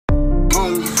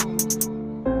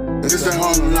It's that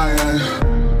Harlem night,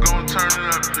 Gon' turn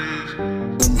it up, please.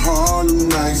 them Harlem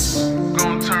nights.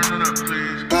 Gon' turn it up,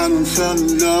 please. I done fell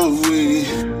in love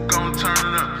with Gon' turn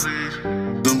it up, please.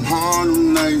 them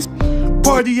Harlem nights.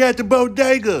 Party at the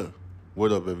bodega.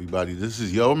 What up, everybody? This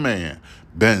is your man,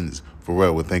 Benz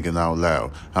Pharrell with Thinking Out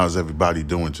Loud. How's everybody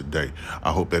doing today?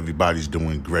 I hope everybody's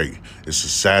doing great. It's a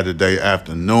Saturday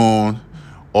afternoon.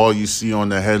 All you see on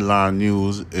the headline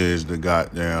news is the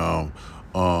goddamn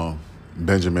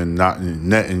Benjamin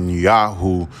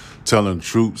Netanyahu telling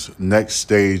troops next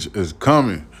stage is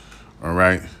coming. All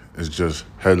right? It's just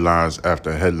headlines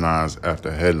after headlines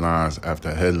after headlines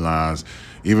after headlines.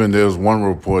 Even there's one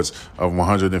reports of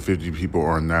 150 people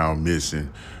are now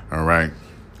missing. All right?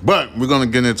 But we're going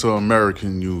to get into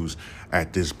American news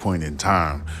at this point in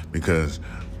time because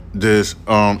this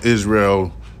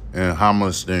Israel and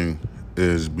Hamas thing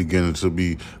is beginning to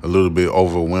be a little bit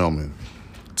overwhelming.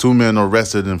 2 men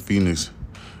arrested in Phoenix,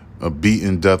 a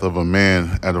beaten death of a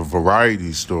man at a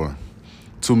variety store.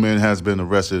 2 men has been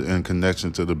arrested in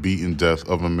connection to the beaten death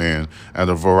of a man at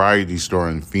a variety store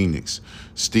in Phoenix.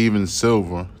 Steven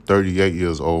Silver, 38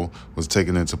 years old, was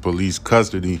taken into police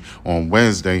custody on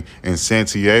Wednesday, and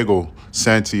Santiago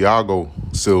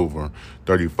Silver,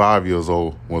 35 years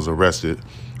old, was arrested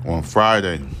on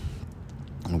Friday.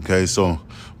 Okay, so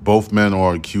both men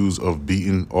are accused of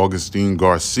beating Augustine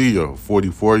Garcia,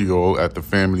 44-year-old, at the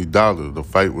Family Dollar. The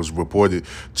fight was reported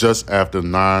just after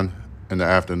 9 in the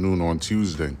afternoon on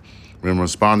Tuesday. When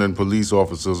responding police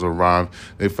officers arrived,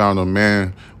 they found a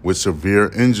man with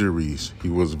severe injuries. He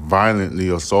was violently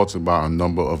assaulted by a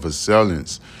number of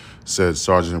assailants, said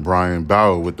Sergeant Brian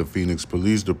Bauer with the Phoenix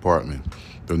Police Department.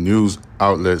 The news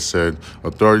outlet said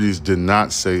authorities did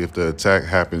not say if the attack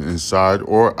happened inside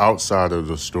or outside of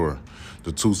the store.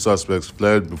 The 2 suspects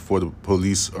fled before the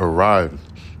police arrived.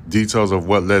 Details of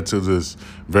what led to this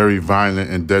very violent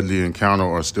and deadly encounter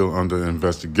are still under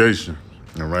investigation.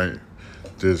 All right?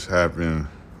 This happened,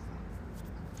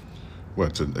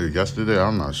 yesterday?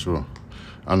 I'm not sure,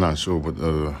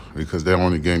 but because they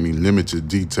only gave me limited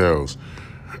details.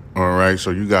 All right, so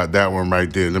you got that one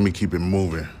right there. Let me keep it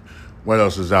moving. What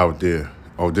else is out there?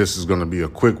 Oh, this is going to be a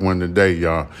quick one today,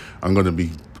 y'all. I'm going to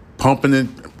be pumping and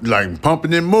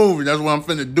moving. That's what I'm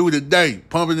finna do today,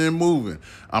 pumping and moving.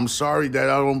 I'm sorry that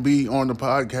I don't be on the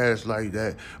podcast like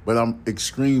that, but I'm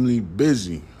extremely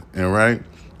busy, all right?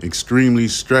 Extremely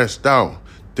stressed out.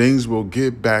 Things will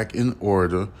get back in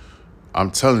order.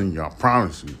 I'm telling you, I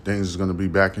promise you, things is going to be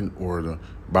back in order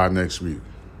by next week.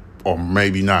 Or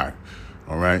maybe not,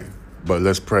 all right? But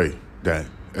let's pray that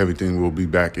everything will be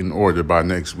back in order by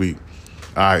next week.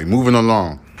 All right, moving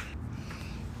along.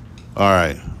 All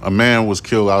right, a man was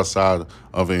killed outside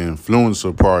of an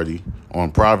influencer party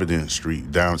on Providence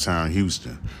Street, downtown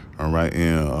Houston. All right,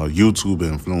 and a YouTube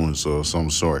influencer of some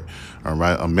sort. All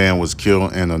right, a man was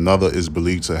killed and another is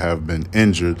believed to have been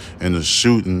injured in a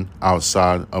shooting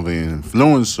outside of an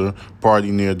influencer party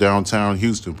near downtown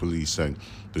Houston, police say.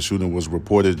 The shooting was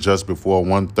reported just before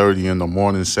 1:30 in the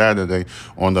morning Saturday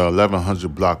on the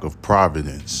 1100 block of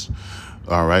Providence.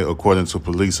 All right, according to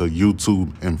police, a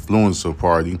YouTube influencer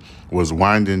party was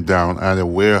winding down at a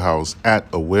warehouse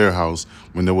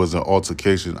when there was an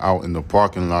altercation out in the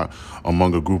parking lot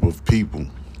among a group of people.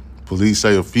 Police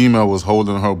say a female was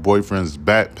holding her boyfriend's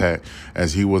backpack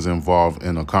as he was involved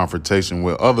in a confrontation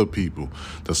with other people.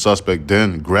 The suspect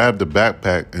then grabbed the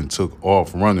backpack and took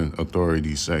off running,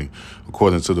 authorities say.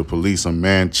 According to the police, a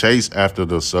man chased after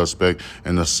the suspect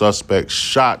and the suspect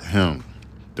shot him.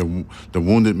 The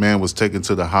wounded man was taken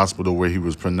to the hospital where he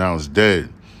was pronounced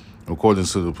dead. According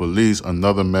to the police,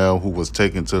 another male who was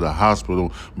taken to the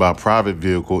hospital by private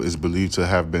vehicle is believed to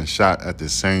have been shot at the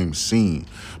same scene,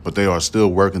 but they are still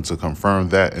working to confirm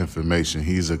that information.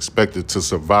 He is expected to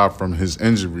survive from his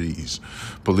injuries.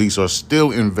 Police are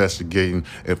still investigating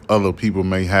if other people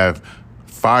may have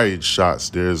fired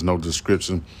shots. There is no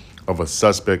description of a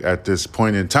suspect at this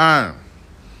point in time.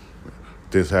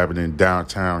 This happened in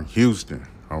downtown Houston.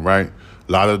 All right.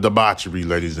 A lot of debauchery,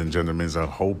 ladies and gentlemen. There's a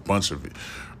whole bunch of it.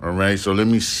 All right. So let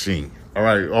me see. All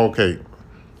right. Okay.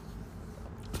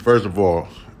 First of all,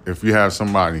 if you have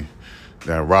somebody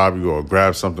that rob you or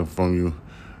grab something from you,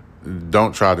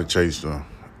 don't try to chase them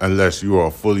unless you are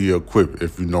fully equipped,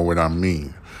 if you know what I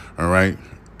mean. All right.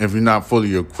 If you're not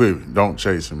fully equipped, don't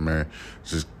chase them, man.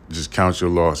 Just count your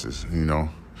losses, you know.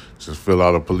 Just fill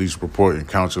out a police report and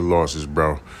count your losses,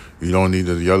 bro. You don't need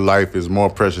to. Your life is more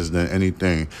precious than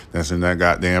anything that's in that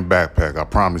goddamn backpack. I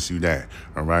promise you that.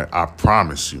 All right? I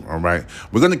promise you. All right?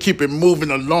 We're going to keep it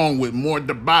moving along with more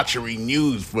debauchery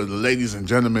news for the ladies and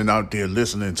gentlemen out there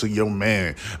listening to your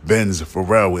man, Benz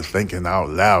Pharrell, with Thinking Out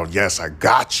Loud. Yes, I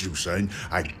got you, son.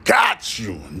 I got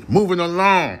you. Moving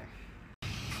along.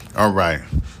 All right.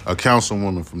 A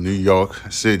councilwoman from New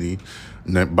York City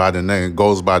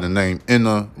goes by the name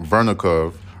Inna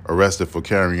Vernikov, arrested for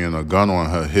carrying a gun on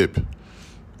her hip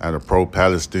at a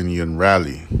pro-Palestinian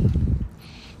rally.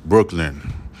 Brooklyn.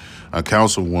 A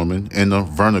councilwoman, Inna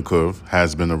Vernikov,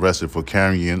 has been arrested for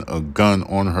carrying a gun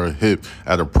on her hip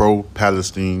at a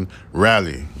pro-Palestine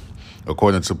rally.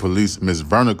 According to police, Ms.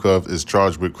 Vernikov is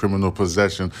charged with criminal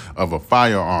possession of a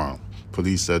firearm.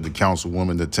 Police said the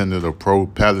councilwoman attended a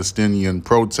pro-Palestinian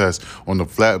protest on the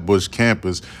Flatbush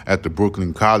campus at the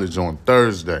Brooklyn College on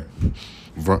Thursday.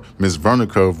 Ms.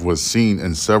 Vernikov was seen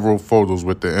in several photos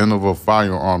with the end of a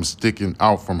firearm sticking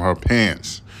out from her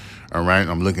pants. All right,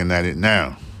 I'm looking at it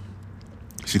now.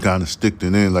 She kind of sticked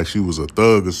it in like she was a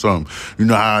thug or something. You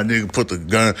know how a nigga put the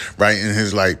gun right in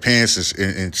his pants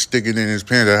and stick it in his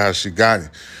pants? That's how she got it.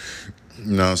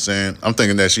 You know what I'm saying? I'm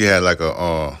thinking that she had like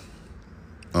a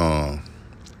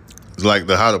like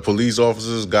how the police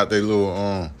officers got their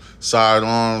little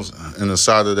sidearms in the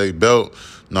side of their belt.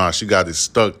 Nah, she got it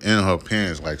stuck in her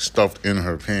pants, like stuffed in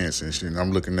her pants. And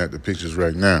I'm looking at the pictures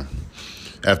right now.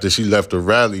 After she left the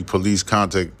rally, police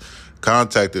contacted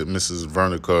Mrs.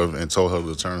 Vernikov and told her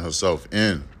to turn herself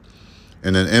in.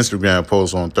 In an Instagram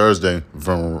post on Thursday,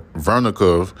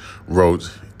 Vernikov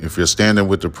wrote, "If you're standing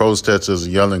with the protesters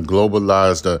yelling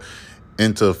globalize the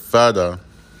intifada,"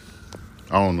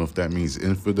 I don't know if that means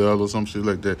infidel or some shit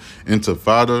like that,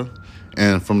 intifada,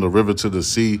 "and from the river to the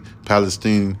sea,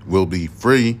 Palestine will be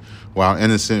free, while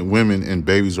innocent women and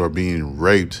babies are being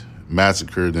raped,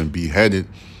 massacred, and beheaded,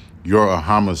 you're a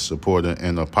Hamas supporter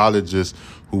and apologist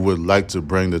who would like to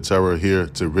bring the terror here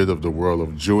to rid of the world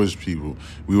of Jewish people.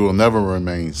 We will never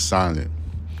remain silent."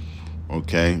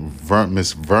 Okay,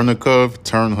 Ms. Vernikov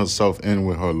turned herself in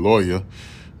with her lawyer.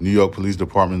 New York Police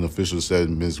Department officials said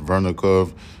Ms.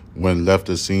 Vernikov, when left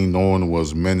the scene, no one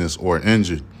was menaced or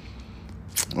injured.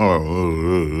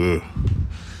 They're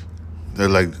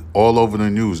like all over the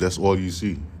news. That's all you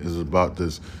see is about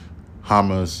this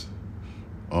Hamas,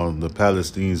 the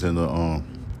Palestinians and the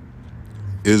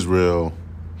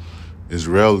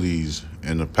Israelis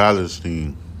and the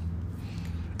Palestine.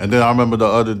 And then I remember the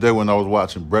other day when I was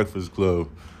watching Breakfast Club,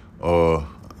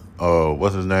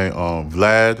 what's his name?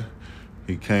 Vlad.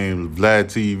 Vlad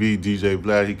TV, DJ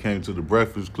Vlad, he came to the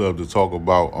Breakfast Club to talk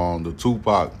about the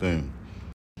Tupac thing.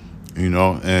 You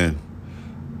know, and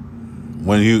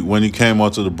when he came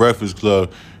onto the Breakfast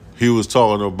Club, he was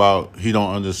talking about he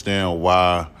don't understand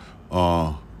why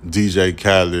DJ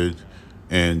Khaled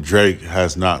and Drake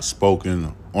has not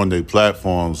spoken on their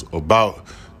platforms about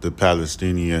the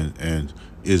Palestinian and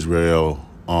Israel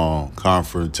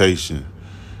confrontation.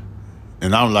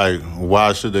 And I'm like,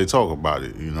 why should they talk about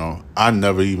it? You know, I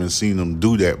never even seen them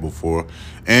do that before.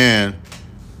 And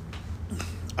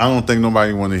I don't think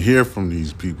nobody want to hear from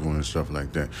these people and stuff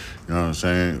like that. You know what I'm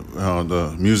saying?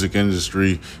 The music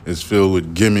industry is filled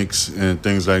with gimmicks and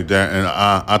things like that. And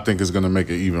I think it's going to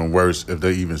make it even worse if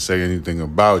they even say anything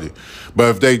about it. But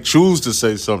if they choose to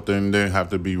say something, they have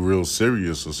to be real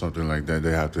serious or something like that.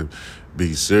 They have to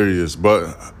be serious.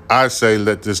 But I say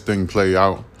let this thing play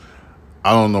out.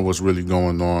 I don't know what's really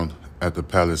going on at the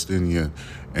Palestinian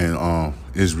and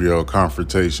Israel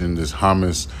confrontation, this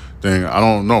Hamas thing. I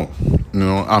don't know. You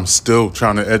know, I'm still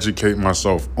trying to educate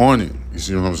myself on it. You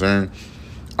see what I'm saying?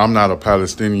 I'm not a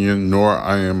Palestinian, nor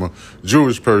I am a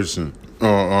Jewish person.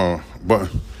 But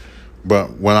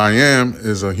what I am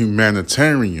is a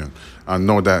humanitarian. I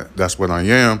know that's what I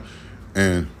am,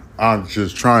 and I'm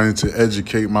just trying to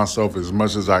educate myself as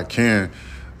much as I can,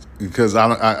 because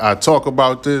I talk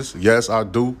about this. Yes, I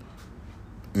do.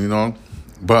 You know,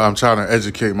 but I'm trying to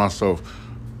educate myself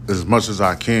as much as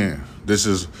I can. This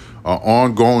is an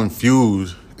ongoing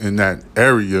feud in that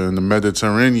area in the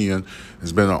Mediterranean.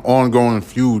 It's been an ongoing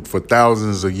feud for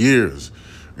thousands of years.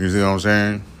 You see what I'm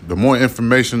saying? The more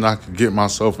information I can get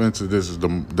myself into this, is the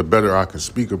better I can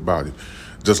speak about it.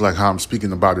 Just like how I'm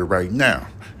speaking about it right now.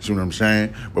 You see what I'm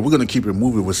saying? But we're going to keep it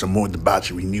moving with some more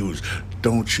debauchery news.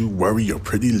 Don't you worry your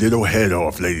pretty little head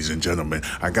off, ladies and gentlemen.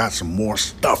 I got some more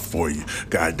stuff for you.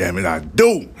 God damn it, I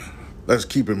do. Let's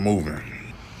keep it moving.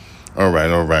 All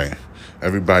right.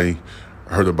 Everybody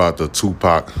heard about the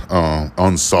Tupac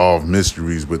unsolved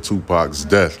mysteries with Tupac's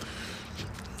death.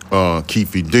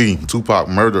 Keefe D. Tupac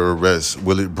murder arrest.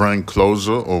 Will it bring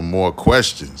closure or more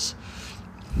questions?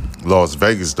 Las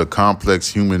Vegas, the complex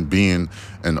human being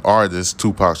and artist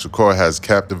Tupac Shakur has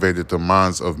captivated the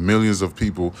minds of millions of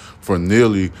people for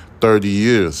nearly 30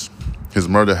 years. His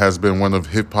murder has been one of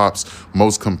hip-hop's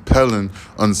most compelling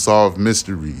unsolved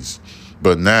mysteries.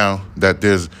 But now that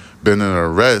there's been an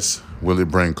arrest, will it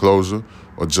bring closure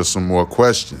or just some more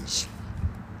questions?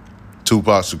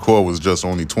 Tupac Shakur was just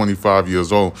only 25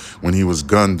 years old when he was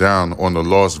gunned down on the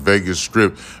Las Vegas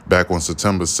Strip back on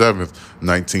September 7th,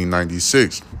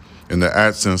 1996. In the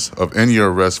absence of any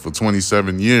arrest for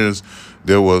 27 years,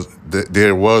 there was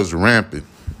rampant.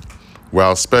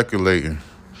 While speculating,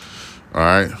 all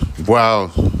right, while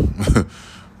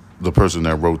the person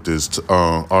that wrote this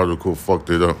article fucked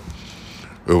it up,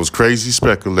 it was crazy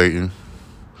speculating.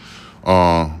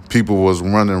 People was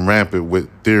running rampant with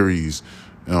theories.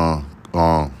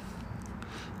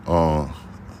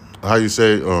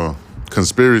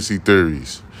 Conspiracy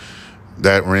theories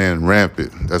that ran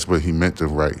rampant. That's what he meant to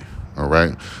write. All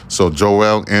right. So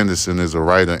Joel Anderson is a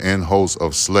writer and host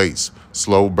of Slate's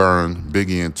Slow Burn,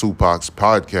 Biggie and Tupac's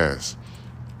podcast.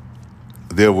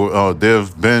 There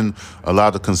have been a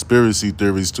lot of conspiracy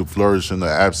theories to flourish in the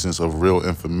absence of real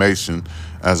information.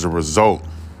 As a result,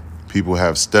 people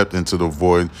have stepped into the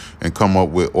void and come up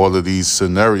with all of these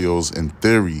scenarios and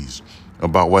theories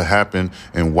about what happened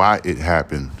and why it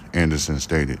happened, Anderson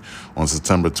stated. On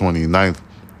September 29th,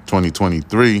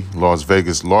 2023, Las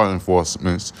Vegas law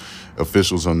enforcement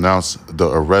officials announced the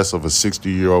arrest of a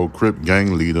 60-year-old Crip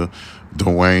gang leader,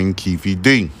 Dwayne Keefe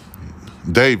D.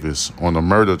 Davis, on a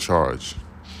murder charge.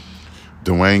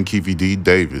 Dwayne Keefe D.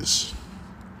 Davis.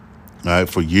 All right,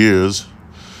 for years,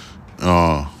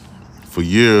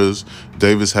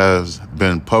 Davis has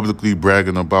been publicly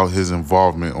bragging about his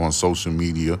involvement on social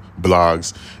media,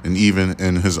 blogs, and even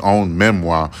in his own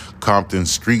memoir, Compton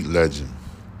Street Legend.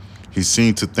 He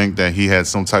seemed to think that he had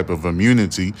some type of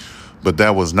immunity, but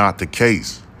that was not the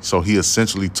case. So he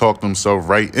essentially talked himself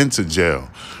right into jail.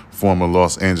 Former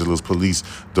Los Angeles Police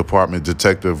Department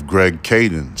Detective Greg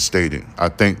Caden stated, "I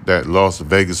think that Las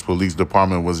Vegas Police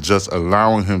Department was just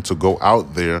allowing him to go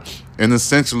out there and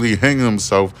essentially hang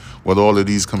himself with all of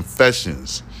these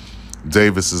confessions."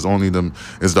 Davis is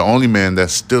the only man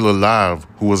that's still alive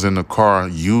who was in the car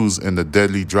used in the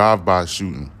deadly drive-by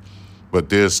shooting. But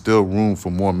there's still room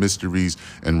for more mysteries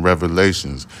and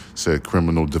revelations, said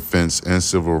criminal defense and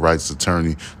civil rights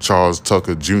attorney Charles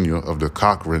Tucker Jr. of the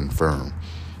Cochran firm.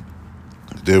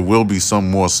 There will be some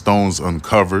more stones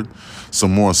uncovered,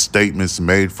 some more statements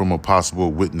made from a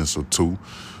possible witness or two.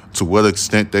 To what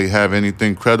extent they have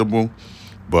anything credible,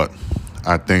 but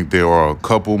I think there are a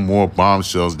couple more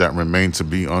bombshells that remain to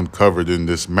be uncovered in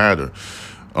this matter,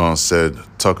 said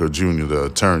Tucker Jr., the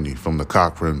attorney from the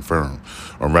Cochran firm.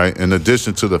 All right. In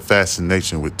addition to the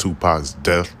fascination with Tupac's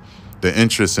death, the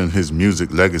interest in his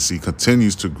music legacy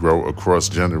continues to grow across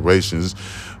generations,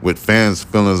 with fans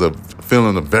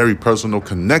feeling a very personal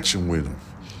connection with him.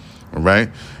 All right.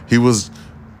 He was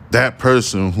that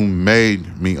person who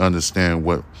made me understand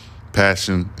what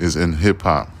passion is in hip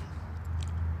hop.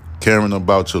 Caring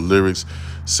about your lyrics,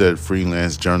 said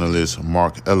freelance journalist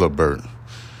Mark Ellibert.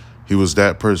 He was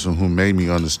that person who made me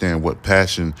understand what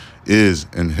passion is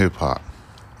in hip hop.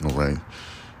 All right.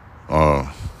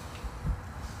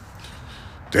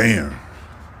 Damn.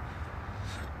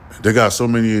 They got so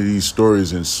many of these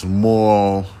stories in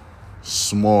small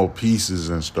pieces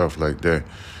and stuff like that.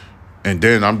 And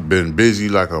then I've been busy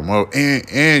like a mother.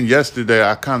 And yesterday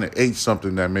I kind of ate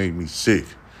something that made me sick.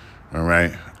 All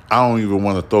right. I don't even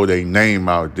want to throw their name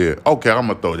out there. Okay, I'm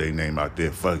going to throw their name out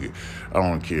there. Fuck it. I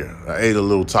don't care. I ate a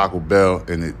little Taco Bell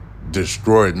and it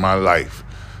destroyed my life.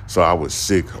 So I was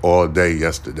sick all day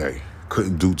yesterday.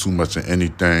 Couldn't do too much of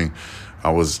anything. I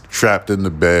was trapped in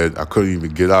the bed. I couldn't even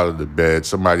get out of the bed.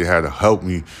 Somebody had to help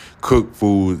me cook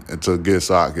food so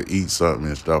I could eat something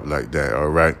and stuff like that, all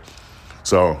right?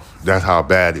 So that's how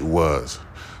bad it was.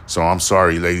 So I'm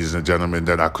sorry, ladies and gentlemen,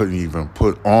 that I couldn't even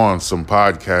put on some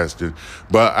podcasting.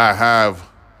 But I have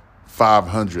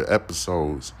 500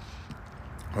 episodes.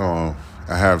 I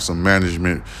have some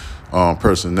management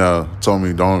personnel told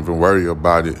me don't even worry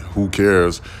about it. Who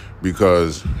cares?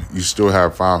 Because you still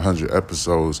have 500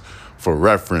 episodes for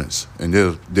reference. And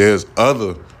there's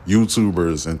other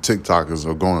YouTubers and TikTokers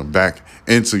are going back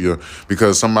into your,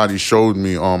 because somebody showed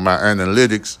me on my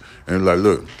analytics and like,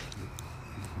 look,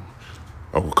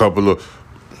 a couple of,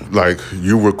 like,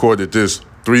 you recorded this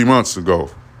 3 months ago,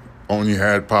 only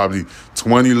had probably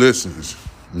 20 listens.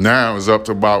 Now it's up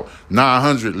to about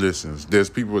 900 listens. There's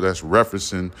people that's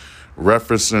referencing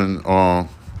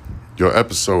your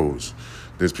episodes.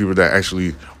 There's people that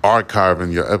actually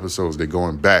archiving your episodes. They're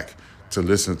going back to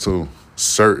listen to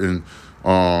certain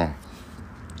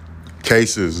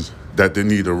cases that they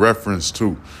need a reference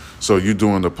to. So you're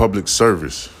doing a public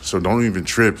service. So don't even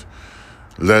trip.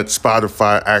 Let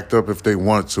Spotify act up if they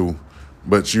want to.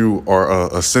 But you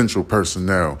are essential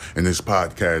personnel in this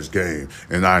podcast game.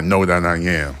 And I know that I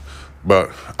am. But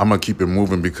I'm going to keep it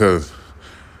moving because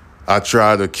I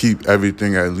try to keep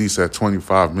everything at least at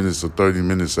 25 minutes or 30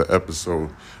 minutes an episode.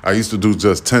 I used to do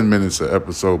just 10 minutes an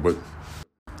episode, but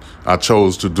I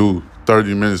chose to do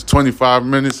 30 minutes, 25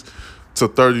 minutes to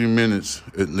 30 minutes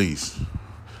at least.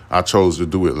 I chose to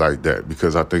do it like that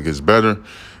because I think it's better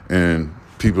and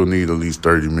people need at least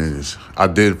 30 minutes. I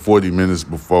did 40 minutes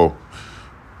before,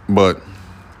 but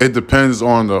it depends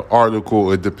on the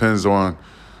article. It depends on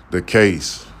the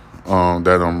case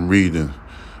that I'm reading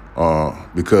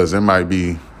because it might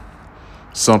be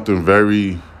something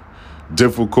very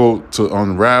difficult to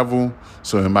unravel.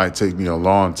 So it might take me a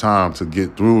long time to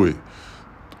get through it,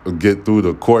 get through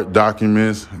the court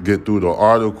documents, get through the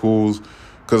articles,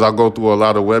 because I go through a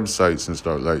lot of websites and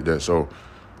stuff like that. So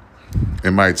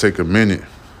it might take a minute.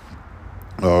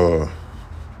 And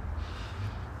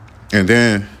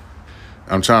then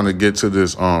I'm trying to get to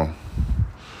this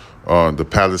the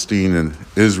Palestine and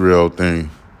Israel thing.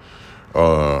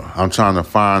 I'm trying to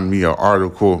find me an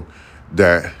article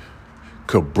that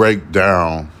could break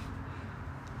down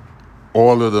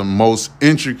all of the most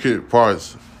intricate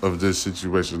parts of this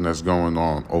situation that's going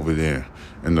on over there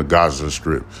in the Gaza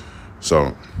Strip.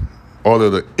 So all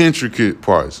of the intricate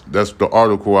parts, that's the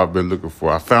article I've been looking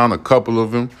for. I found a couple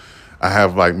of them. I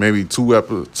have like maybe two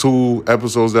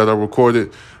episodes that I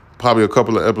recorded, probably a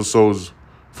couple of episodes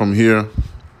from here.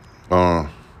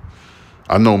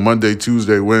 I know Monday,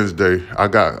 Tuesday, Wednesday, I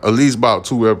got at least about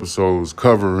 2 episodes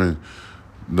covering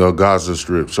the Gaza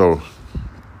Strip. So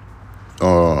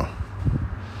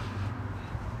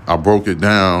I broke it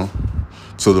down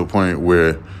to the point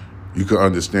where you can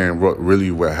understand what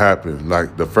happened.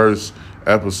 Like the first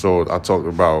episode, I talked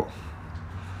about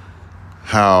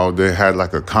how they had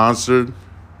like a concert,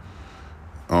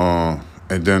 and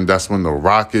then that's when the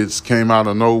rockets came out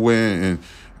of nowhere and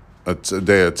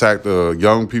they attacked the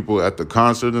young people at the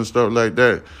concert and stuff like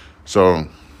that. So,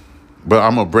 but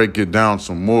I'm gonna break it down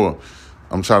some more.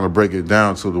 I'm trying to break it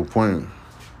down to the point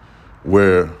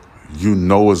where you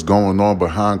know what's going on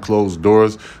behind closed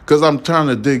doors, because I'm trying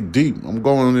to dig deep. I'm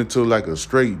going into like a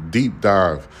straight deep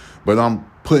dive, but I'm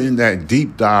putting that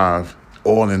deep dive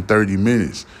all in 30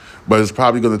 minutes. But it's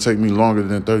probably going to take me longer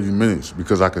than 30 minutes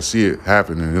because I can see it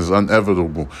happening. It's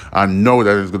inevitable. I know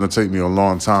that it's going to take me a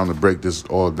long time to break this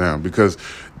all down because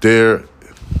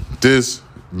this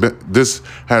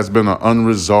has been an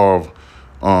unresolved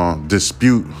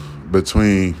dispute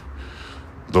between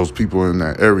those people in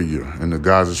that area, in the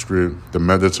Gaza Strip, the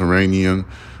Mediterranean,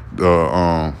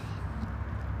 the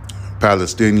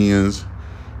Palestinians,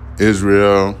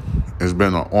 Israel. It's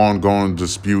been an ongoing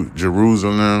dispute.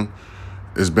 Jerusalem.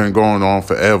 It's been going on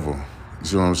forever. You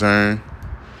see what I'm saying?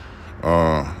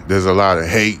 There's a lot of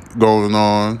hate going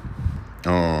on.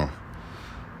 I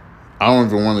don't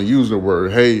even want to use the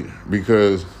word hate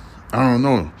because, I don't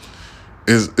know.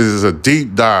 It's a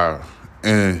deep dive.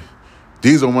 And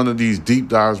these are one of these deep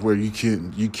dives where you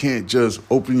can't just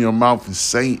open your mouth and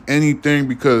say anything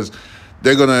because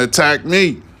they're going to attack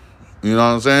me. You know what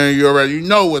I'm saying? You already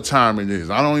know what time it is.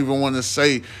 I don't even want to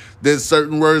say, there's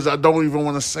certain words I don't even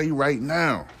want to say right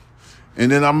now.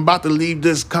 And then I'm about to leave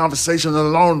this conversation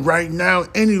alone right now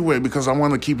anyway because I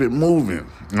want to keep it moving.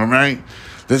 All right?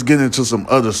 Let's get into some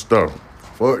other stuff.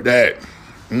 Fuck that.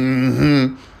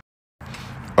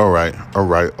 All right.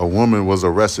 A woman was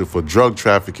arrested for drug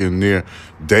trafficking near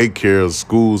daycares,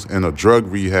 schools, and a drug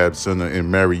rehab center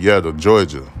in Marietta,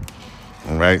 Georgia.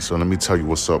 All right, so let me tell you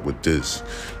what's up with this.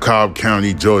 DeKalb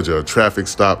County, Georgia, a traffic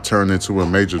stop turned into a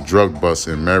major drug bust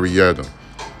in Marietta.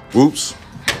 Oops.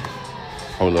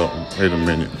 Hold up, wait a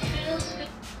minute.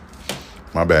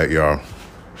 My bad, y'all.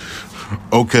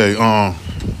 Okay,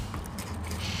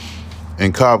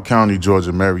 in DeKalb County,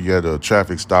 Georgia, Marietta, a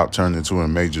traffic stop turned into a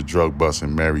major drug bust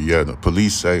in Marietta.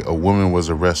 Police say a woman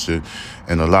was arrested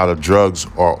and a lot of drugs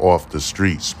are off the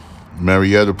streets.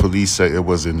 Marietta police say it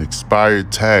was an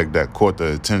expired tag that caught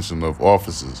the attention of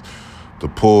officers. They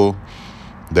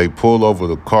pulled over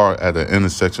the car at an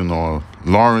intersection on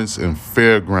Lawrence and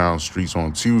Fairground Streets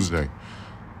on Tuesday.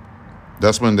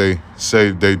 That's when they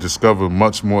say they discovered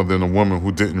much more than a woman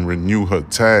who didn't renew her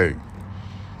tag.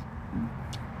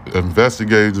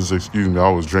 Investigators, I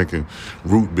was drinking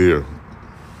root beer.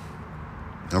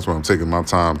 That's why I'm taking my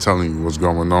time telling you what's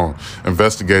going on.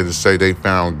 Investigators say they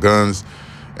found guns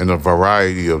and a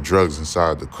variety of drugs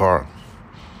inside the car.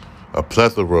 A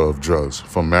plethora of drugs,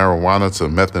 from marijuana to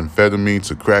methamphetamine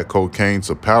to crack cocaine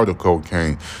to powder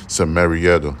cocaine, said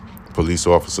Marietta Police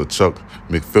Officer Chuck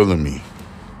McPhillamy.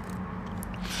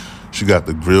 She got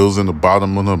the grills in the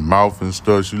bottom of her mouth and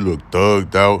stuff. She looked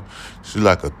thugged out. She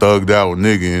like a thugged out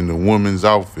nigga in the woman's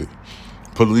outfit.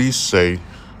 Police say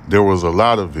there was a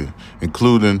lot of it,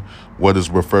 including what is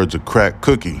referred to crack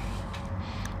cookie.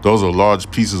 Those are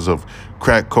large pieces of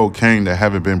crack cocaine that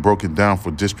haven't been broken down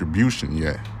for distribution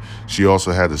yet. She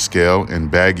also had a scale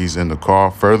and baggies in the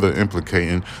car, further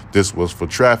implicating this was for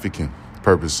trafficking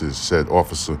purposes, said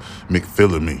Officer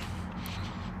McPhillamy.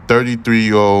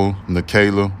 33-year-old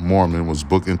Nikayla Mormon was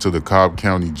booked into the DeKalb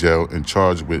County Jail and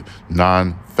charged with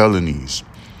 9 felonies.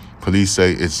 Police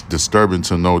say it's disturbing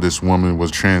to know this woman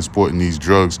was transporting these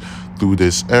drugs through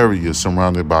this area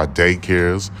surrounded by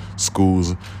daycares,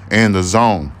 schools, and the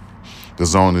zone. The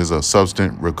zone is a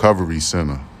substance recovery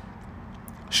center.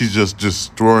 She's just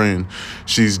destroying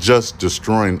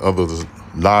others'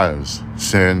 lives,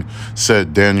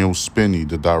 said Daniel Spinney,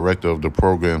 the director of the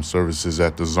program services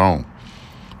at the zone,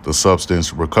 the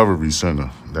substance recovery center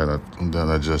that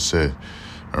I just said.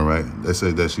 All right, they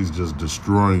say that she's just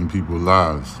destroying people's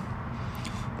lives.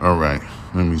 All right,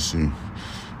 let me see.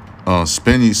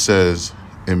 Spinney says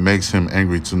it makes him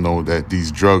angry to know that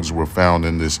these drugs were found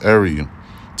in this area.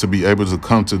 To be able to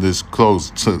come to this close,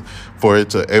 for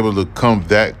it to able to come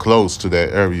that close to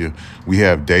that area, we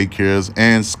have daycares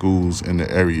and schools in the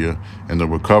area and the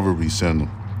recovery center,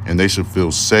 and they should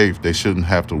feel safe. They shouldn't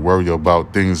have to worry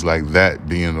about things like that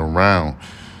being around,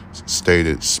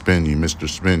 stated Spinney, Mr.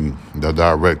 Spinney, the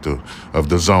director of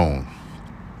the zone.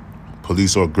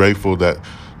 Police are grateful that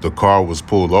the car was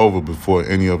pulled over before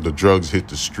any of the drugs hit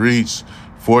the streets.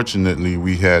 Fortunately,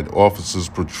 we had officers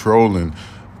patrolling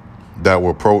that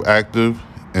were proactive,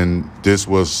 and this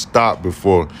was stopped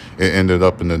before it ended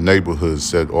up in the neighborhood,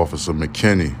 said Officer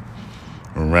McKinney.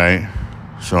 All right,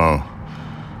 so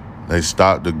they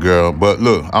stopped the girl. But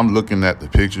look, I'm looking at the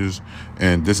pictures,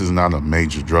 and this is not a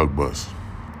major drug bust.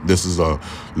 This is a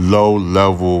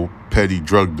low-level petty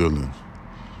drug dealing.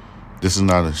 This is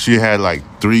not she had like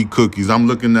 3 cookies. I'm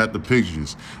looking at the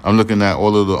pictures. I'm looking at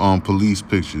all of the police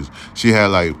pictures. She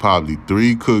had like probably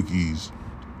 3 cookies.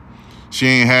 She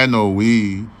ain't had no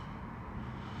weed.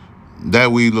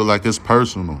 That weed looked like it's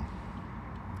personal.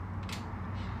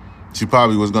 She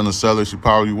probably was gonna sell it. She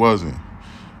probably wasn't.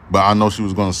 But I know she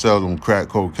was gonna sell them crack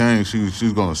cocaine. She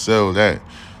was gonna sell that.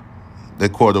 They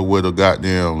caught her with a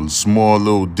goddamn small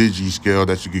little digi scale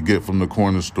that you could get from the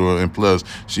corner store. And plus,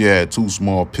 she had 2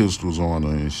 small pistols on her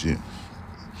and shit.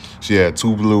 She had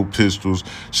 2 little pistols.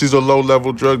 She's a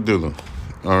low-level drug dealer.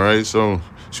 All right, so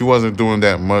she wasn't doing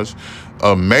that much.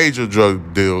 A major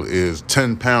drug deal is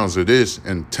 10 pounds of this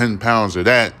and 10 pounds of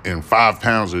that and 5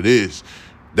 pounds of this.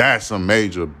 That's a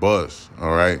major bust,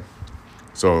 all right?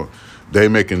 So they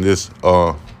making this,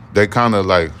 they kind of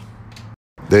like,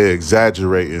 they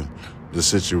exaggerating the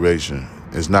situation.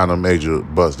 It's not a major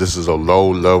bust. This is a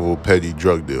low-level petty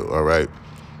drug deal, all right?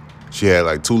 She had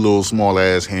like 2 little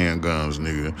small-ass handguns,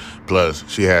 nigga. Plus,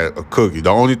 she had a cookie.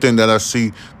 The only thing that I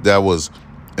see that was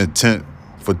intent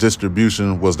for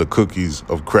distribution was the cookies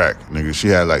of crack, nigga. She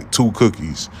had like 2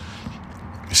 cookies.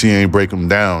 She ain't break them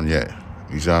down yet.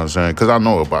 You see what I'm saying? Because I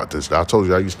know about this. I told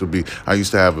you I used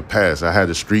to have a pass. I had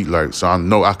a street light, so I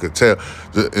know I could tell.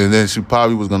 And then she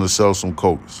probably was going to sell some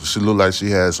coke. So she looked like she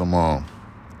had some,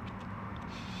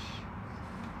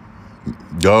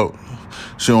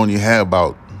 she only had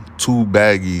about 2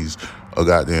 baggies of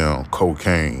goddamn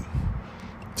cocaine.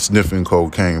 Sniffing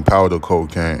cocaine, powder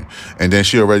cocaine. And then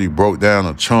she already broke down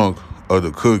a chunk of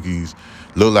the cookies.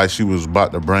 Looked like she was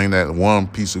about to bring that 1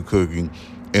 piece of cookie.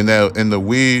 And the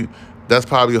weed, that's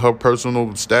probably her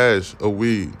personal stash of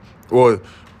weed. Or,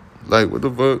 like, what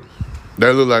the fuck?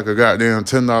 That looked like a goddamn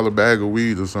 $10 bag of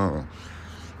weed or something.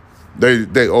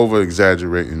 They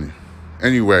over-exaggerating it.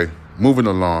 Anyway, moving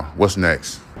along. What's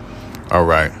next? All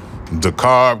right.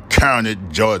 DeKalb County,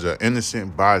 Georgia.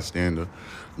 Innocent bystander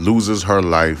loses her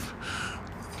life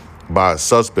by a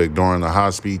suspect during a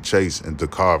high-speed chase in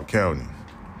DeKalb County.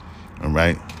 All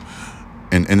right.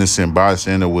 An innocent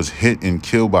bystander was hit and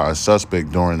killed by a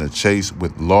suspect during a chase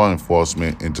with law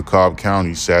enforcement in DeKalb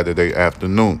County Saturday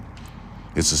afternoon.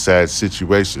 It's a sad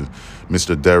situation,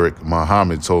 Mr. Derek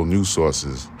Muhammad told news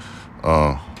sources.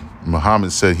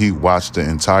 Muhammad said he watched the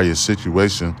entire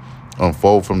situation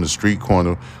unfold from the street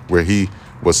corner where he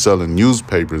was selling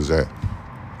newspapers at.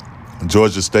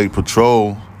 Georgia State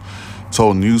Patrol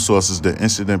told news sources the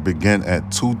incident began at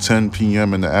 2:10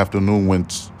 p.m. in the afternoon when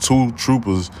two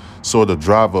troopers saw the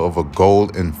driver of a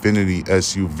gold Infiniti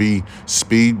SUV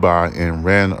speed by and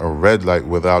ran a red light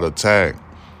without a tag.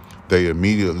 They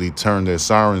immediately turned their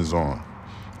sirens on.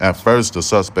 At first, the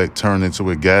suspect turned into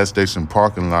a gas station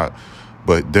parking lot,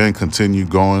 but then continued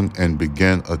going and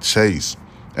began a chase.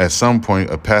 At some point,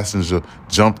 a passenger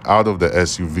jumped out of the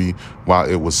SUV while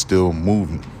it was still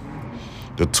moving.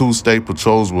 The two state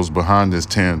patrols was behind this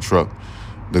tan truck.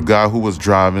 The guy who was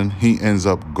driving, he ends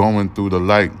up going through the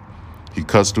light. He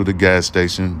cuts through the gas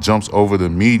station, jumps over the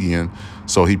median,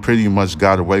 so he pretty much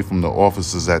got away from the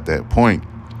officers at that point.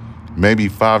 Maybe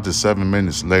 5 to 7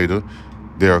 minutes later,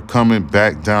 they are coming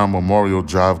back down Memorial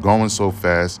Drive, going so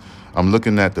fast. I'm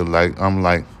looking at the light. I'm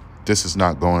like, this is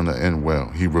not going to end well,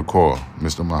 he recalled,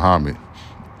 Mr. Muhammad.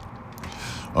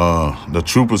 The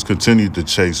troopers continued to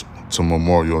chase to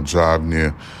Memorial Drive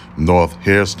near North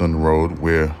Hairston Road,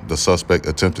 where the suspect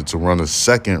attempted to run a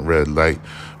second red light,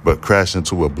 but crashed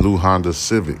into a blue Honda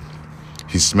Civic.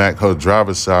 He smacked her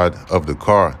driver's side of the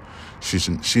car.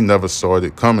 She never saw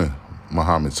it coming,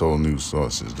 Muhammad told news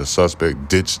sources. The suspect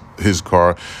ditched his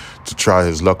car to try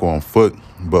his luck on foot,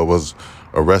 but was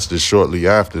arrested shortly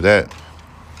after that.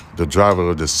 The driver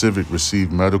of the Civic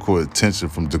received medical attention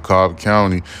from DeKalb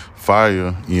County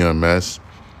Fire EMS,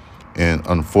 and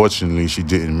unfortunately, she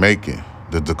didn't make it.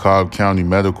 The DeKalb County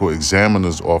Medical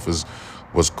Examiner's Office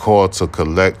was called to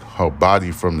collect her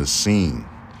body from the scene.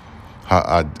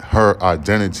 Her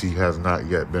identity has not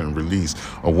yet been released.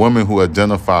 A woman who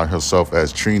identified herself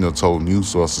as Trina told news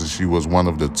sources she was one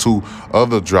of the two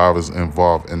other drivers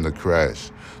involved in the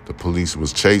crash. The police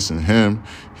was chasing him.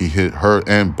 He hit her,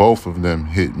 and both of them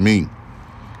hit me.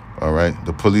 All right.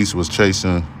 The police was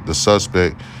chasing the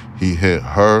suspect. He hit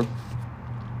her,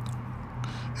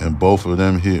 and both of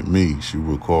them hit me, she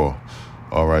recalled.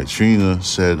 All right. Trina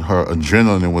said her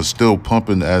adrenaline was still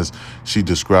pumping as she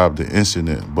described the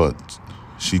incident, but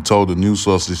she told the news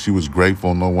sources she was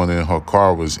grateful no one in her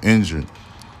car was injured.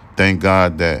 Thank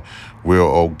God that we're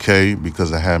okay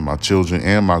because I had my children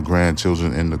and my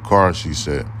grandchildren in the car, she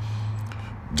said.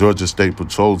 Georgia State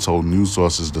Patrol told news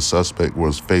sources the suspect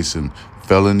was facing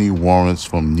felony warrants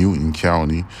from Newton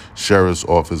County Sheriff's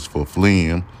Office for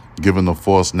fleeing, giving a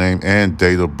false name and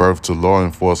date of birth to law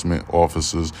enforcement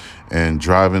officers, and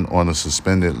driving on a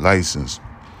suspended license.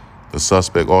 The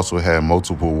suspect also had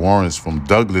multiple warrants from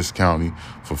Douglas County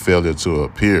for failure to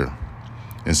appear.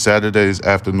 In Saturday's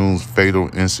afternoon's fatal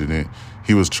incident,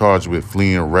 he was charged with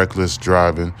fleeing reckless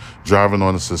driving, driving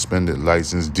on a suspended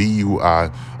license,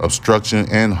 DUI, obstruction,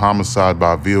 and homicide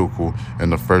by vehicle in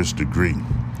the first degree.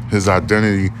 His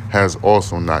identity has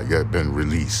also not yet been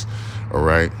released. All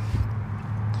right.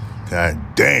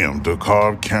 God damn,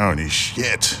 DeKalb County,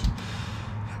 shit.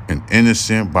 An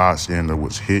innocent bystander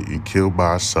was hit and killed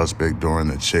by a suspect during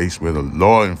a chase with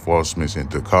law enforcement in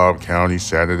DeKalb County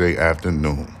Saturday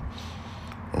afternoon.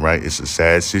 All right, it's a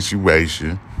sad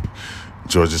situation.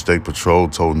 Georgia State Patrol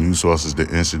told news sources the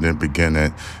incident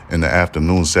began in the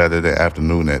afternoon, Saturday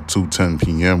afternoon at 2:10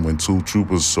 p.m. when two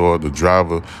troopers saw the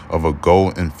driver of a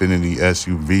gold Infiniti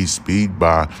SUV speed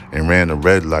by and ran a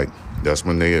red light. That's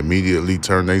when they immediately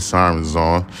turned their sirens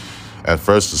on. At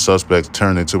first, the suspect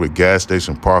turned into a gas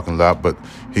station parking lot, but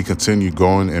he continued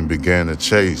going and began a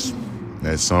chase.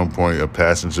 At some point, a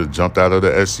passenger jumped out of the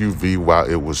SUV while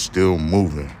it was still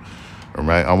moving. All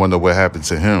right, I wonder what happened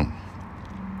to him.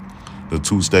 The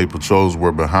two state patrols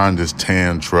were behind this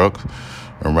tan truck.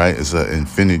 All right, it's an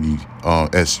Infiniti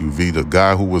SUV. The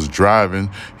guy who was driving,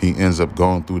 he ends up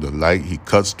going through the light. He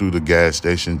cuts through the gas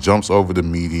station, jumps over the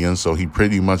median, so he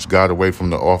pretty much got away from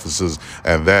the officers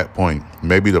at that point.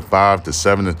 Maybe the 5 to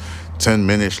 7 to 10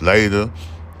 minutes later,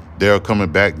 they're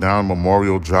coming back down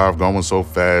Memorial Drive, going so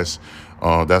fast.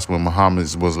 That's when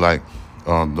Muhammad was like,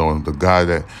 the guy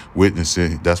that witnessed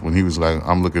it, that's when he was like,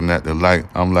 I'm looking at the light.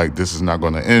 I'm like, this is not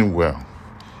going to end well.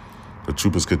 The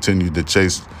troopers continued to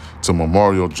chase to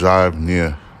Memorial Drive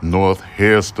near North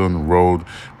Hairston Road,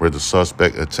 where the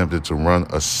suspect attempted to run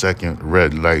a second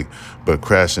red light, but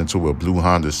crashed into a blue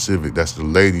Honda Civic. That's the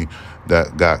lady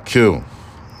that got killed.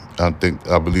 I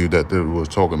believe that they were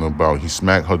talking about. He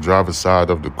smacked her driver's side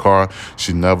of the car.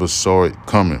 She never saw it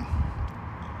coming.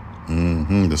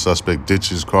 The suspect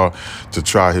ditched his car to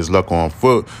try his luck on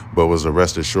foot, but was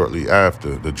arrested shortly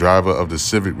after. The driver of the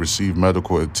Civic received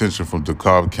medical attention from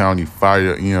DeKalb County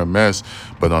Fire EMS,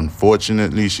 but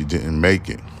unfortunately, she didn't make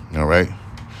it. All right?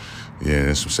 Yeah,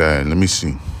 that's sad. Let me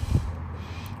see.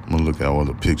 I'm going to look at all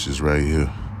the pictures right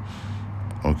here.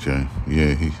 Okay.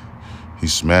 Yeah, he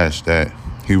smashed that.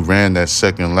 He ran that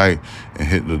second light and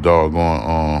hit the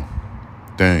doggone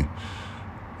thing.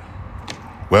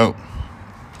 Well,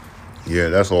 yeah,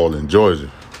 that's all in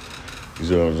Georgia. You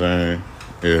see what I'm saying?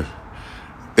 Yeah.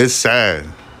 It's sad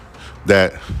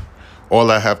that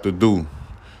all I have to do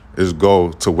is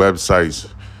go to websites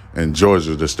in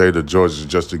Georgia, the state of Georgia,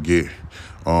 just to get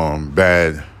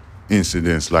bad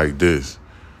incidents like this.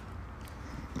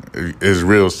 It's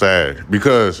real sad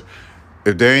because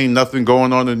if there ain't nothing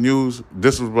going on in the news,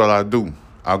 this is what I do.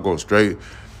 I go straight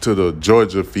to the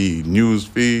Georgia news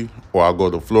feed, or I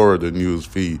go to Florida news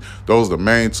feed. Those are the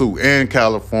main two. And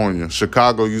California.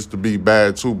 Chicago used to be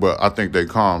bad too, but I think they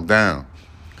calmed down.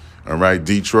 All right,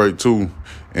 Detroit too,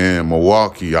 and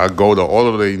Milwaukee. I go to all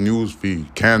of their news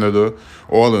feed. Canada,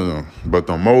 all of them. But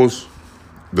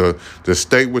the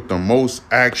state with the most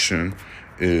action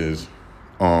is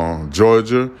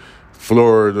Georgia,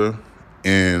 Florida,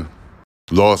 and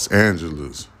Los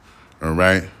Angeles. All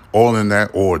right, all in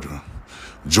that order.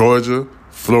 Georgia,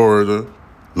 Florida,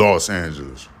 Los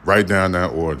Angeles, right down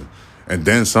that order. And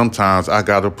then sometimes I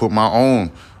got to put my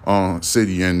own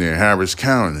city in there, Harris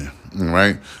County,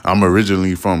 right? I'm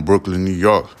originally from Brooklyn, New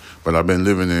York, but I've been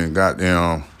living in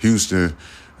goddamn Houston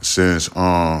since,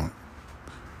 I've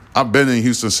been in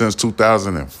Houston since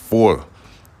 2004.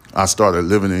 I started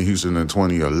living in Houston in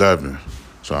 2011,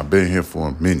 so I've been here for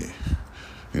a minute.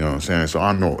 You know what I'm saying? So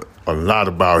I know a lot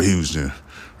about Houston.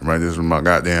 Right, this is my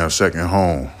goddamn second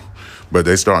home. But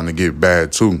they starting to get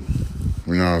bad too.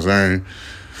 You know what I'm saying?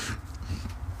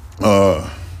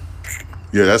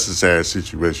 Yeah, that's a sad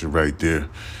situation right there.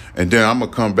 And then I'm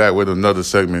gonna come back with another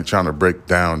segment trying to break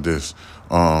down this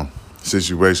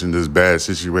situation, this bad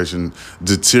situation,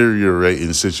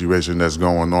 deteriorating situation that's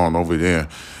going on over there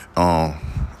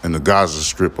in the Gaza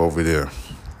Strip over there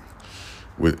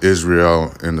with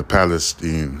Israel and the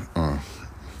Palestine.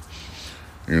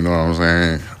 You know what I'm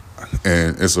saying?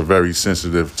 And it's a very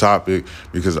sensitive topic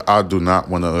because I do not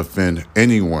want to offend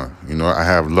anyone. You know, I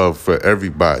have love for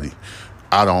everybody.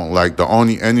 I don't like, the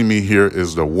only enemy here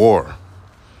is the war.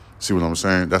 See what I'm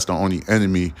saying? That's the only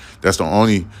enemy. That's the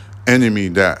only enemy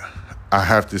that I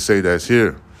have to say that's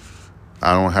here.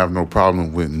 I don't have no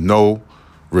problem with no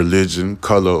religion,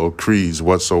 color, or creeds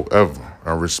whatsoever.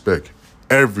 I respect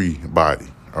everybody,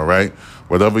 all right?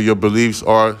 Whatever your beliefs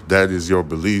are, that is your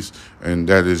beliefs, and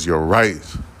that is your right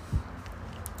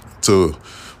to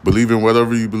believe in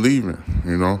whatever you believe in,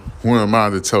 you know? Who am I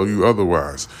to tell you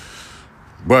otherwise?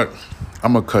 But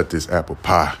I'm going to cut this apple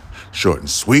pie short and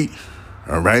sweet,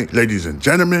 all right? Ladies and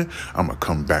gentlemen, I'm going to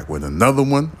come back with another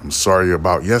one. I'm sorry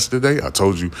about yesterday. I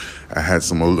told you I had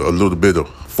a little bit of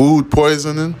food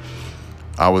poisoning.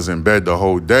 I was in bed the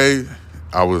whole day.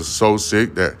 I was so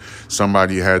sick that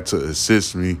somebody had to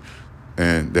assist me,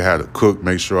 and they had to cook,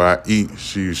 make sure I eat.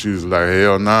 She was like,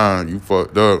 hell nah, you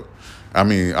fucked up. I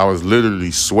mean, I was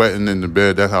literally sweating in the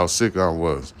bed. That's how sick I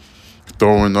was.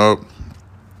 Throwing up.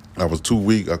 I was too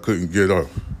weak. I couldn't get up.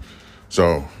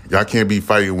 So y'all can't be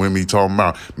fighting with me talking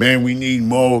about, man, we need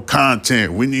more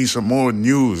content. We need some more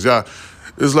news. Y'all,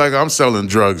 it's like I'm selling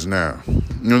drugs now.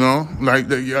 You know? Like,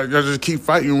 y'all just keep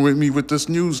fighting with me with this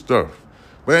news stuff.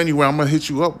 But anyway, I'm going to hit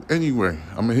you up anyway.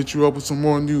 I'm going to hit you up with some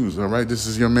more news, all right? This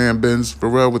is your man, Benz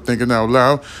Pharrell with Thinking Out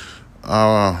Loud.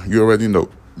 You already know.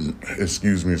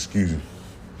 Excuse me.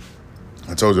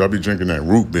 I told you I'll be drinking that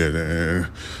root beer. And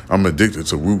I'm addicted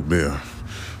to root beer.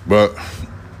 But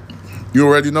you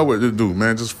already know what to do,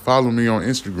 man. Just follow me on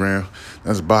Instagram.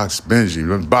 That's Box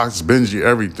Benji. Box Benji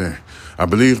everything. I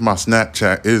believe my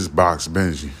Snapchat is Box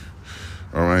Benji.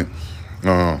 All right?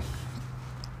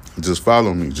 Just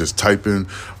follow me. Just type in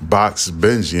Box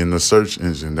Benji in the search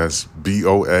engine. That's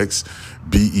BoxBenji.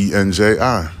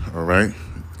 All right?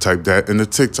 Type that in the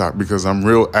TikTok because I'm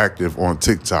real active on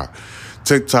TikTok.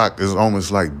 TikTok is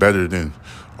almost like better than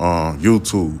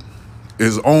YouTube.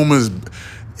 It's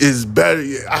better.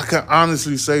 I can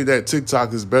honestly say that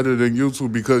TikTok is better than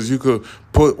YouTube because you could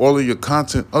put all of your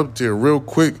content up there real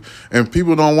quick, and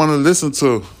people don't want to listen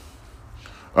to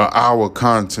an hour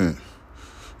content.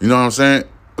 You know what I'm saying?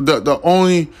 The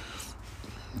only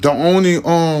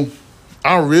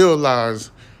I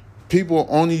realize people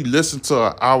only listen to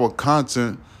an hour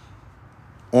content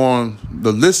on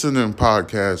the listening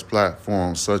podcast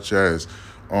platforms such as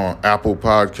Apple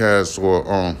Podcasts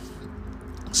or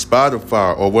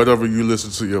Spotify or whatever you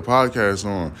listen to your podcast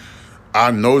on.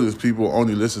 I notice people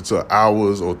only listen to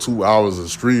hours or 2 hours of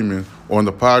streaming on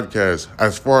the podcast.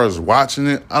 As far as watching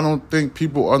it, I don't think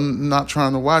people are not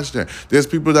trying to watch that. There's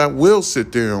people that will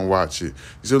sit there and watch it.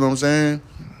 You see what I'm saying?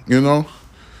 You know,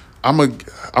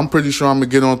 I'm pretty sure I'm gonna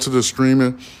get onto the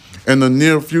streaming. In the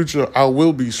near future, I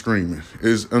will be streaming.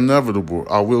 It's inevitable.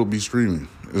 I will be streaming.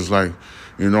 It's like,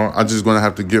 you know, I'm just gonna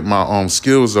have to get my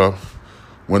skills up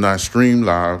when I stream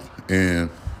live, and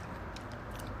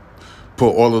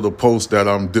put all of the posts that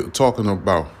I'm talking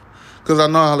about. Because I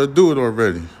know how to do it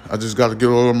already. I just got to get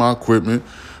all of my equipment,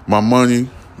 my money,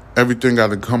 everything got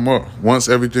to come up. Once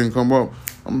everything come up,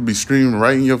 I'm going to be streaming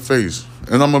right in your face.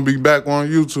 And I'm going to be back on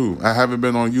YouTube. I haven't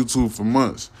been on YouTube for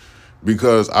months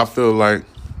because I feel like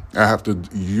I have to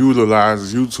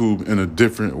utilize YouTube in a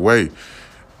different way.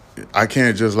 I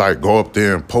can't just like go up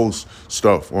there and post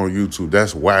stuff on YouTube.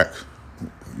 That's whack.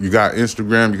 You got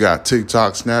Instagram, you got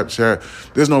TikTok,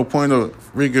 Snapchat. There's no point of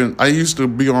freaking. I used to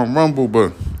be on Rumble,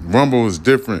 but Rumble is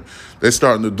different. They're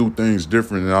starting to do things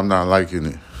different, and I'm not liking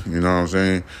it. You know what I'm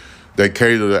saying? They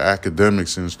cater to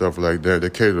academics and stuff like that. They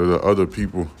cater to other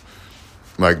people,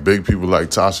 like big people like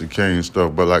Tasha K and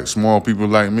stuff. But like small people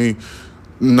like me,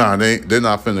 nah, they're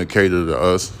not finna cater to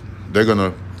us.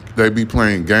 They be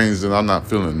playing games, and I'm not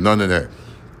feeling none of that.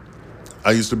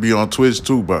 I used to be on Twitch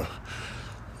too, but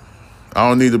I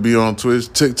don't need to be on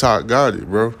Twitch. TikTok got it,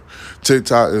 bro.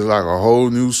 TikTok is like a whole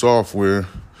new software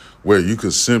where you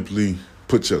could simply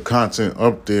put your content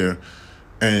up there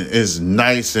and it's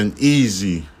nice and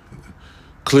easy,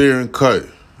 clear and cut.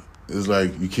 It's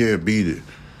like you can't beat it.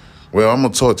 Well, I'm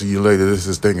going to talk to you later. This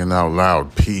is Thinking Out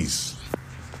Loud. Peace.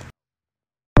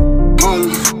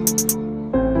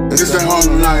 It's that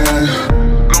Harlem night.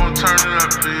 Gon' turn it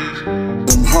up,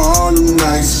 please. Them Harlem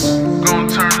nights. Gon'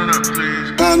 turn it up, please.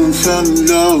 I done fell in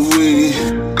love with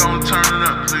it. Gon' turn it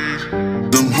up, please.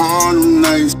 Them Harlem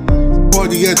nights.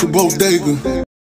 Party at the bodega.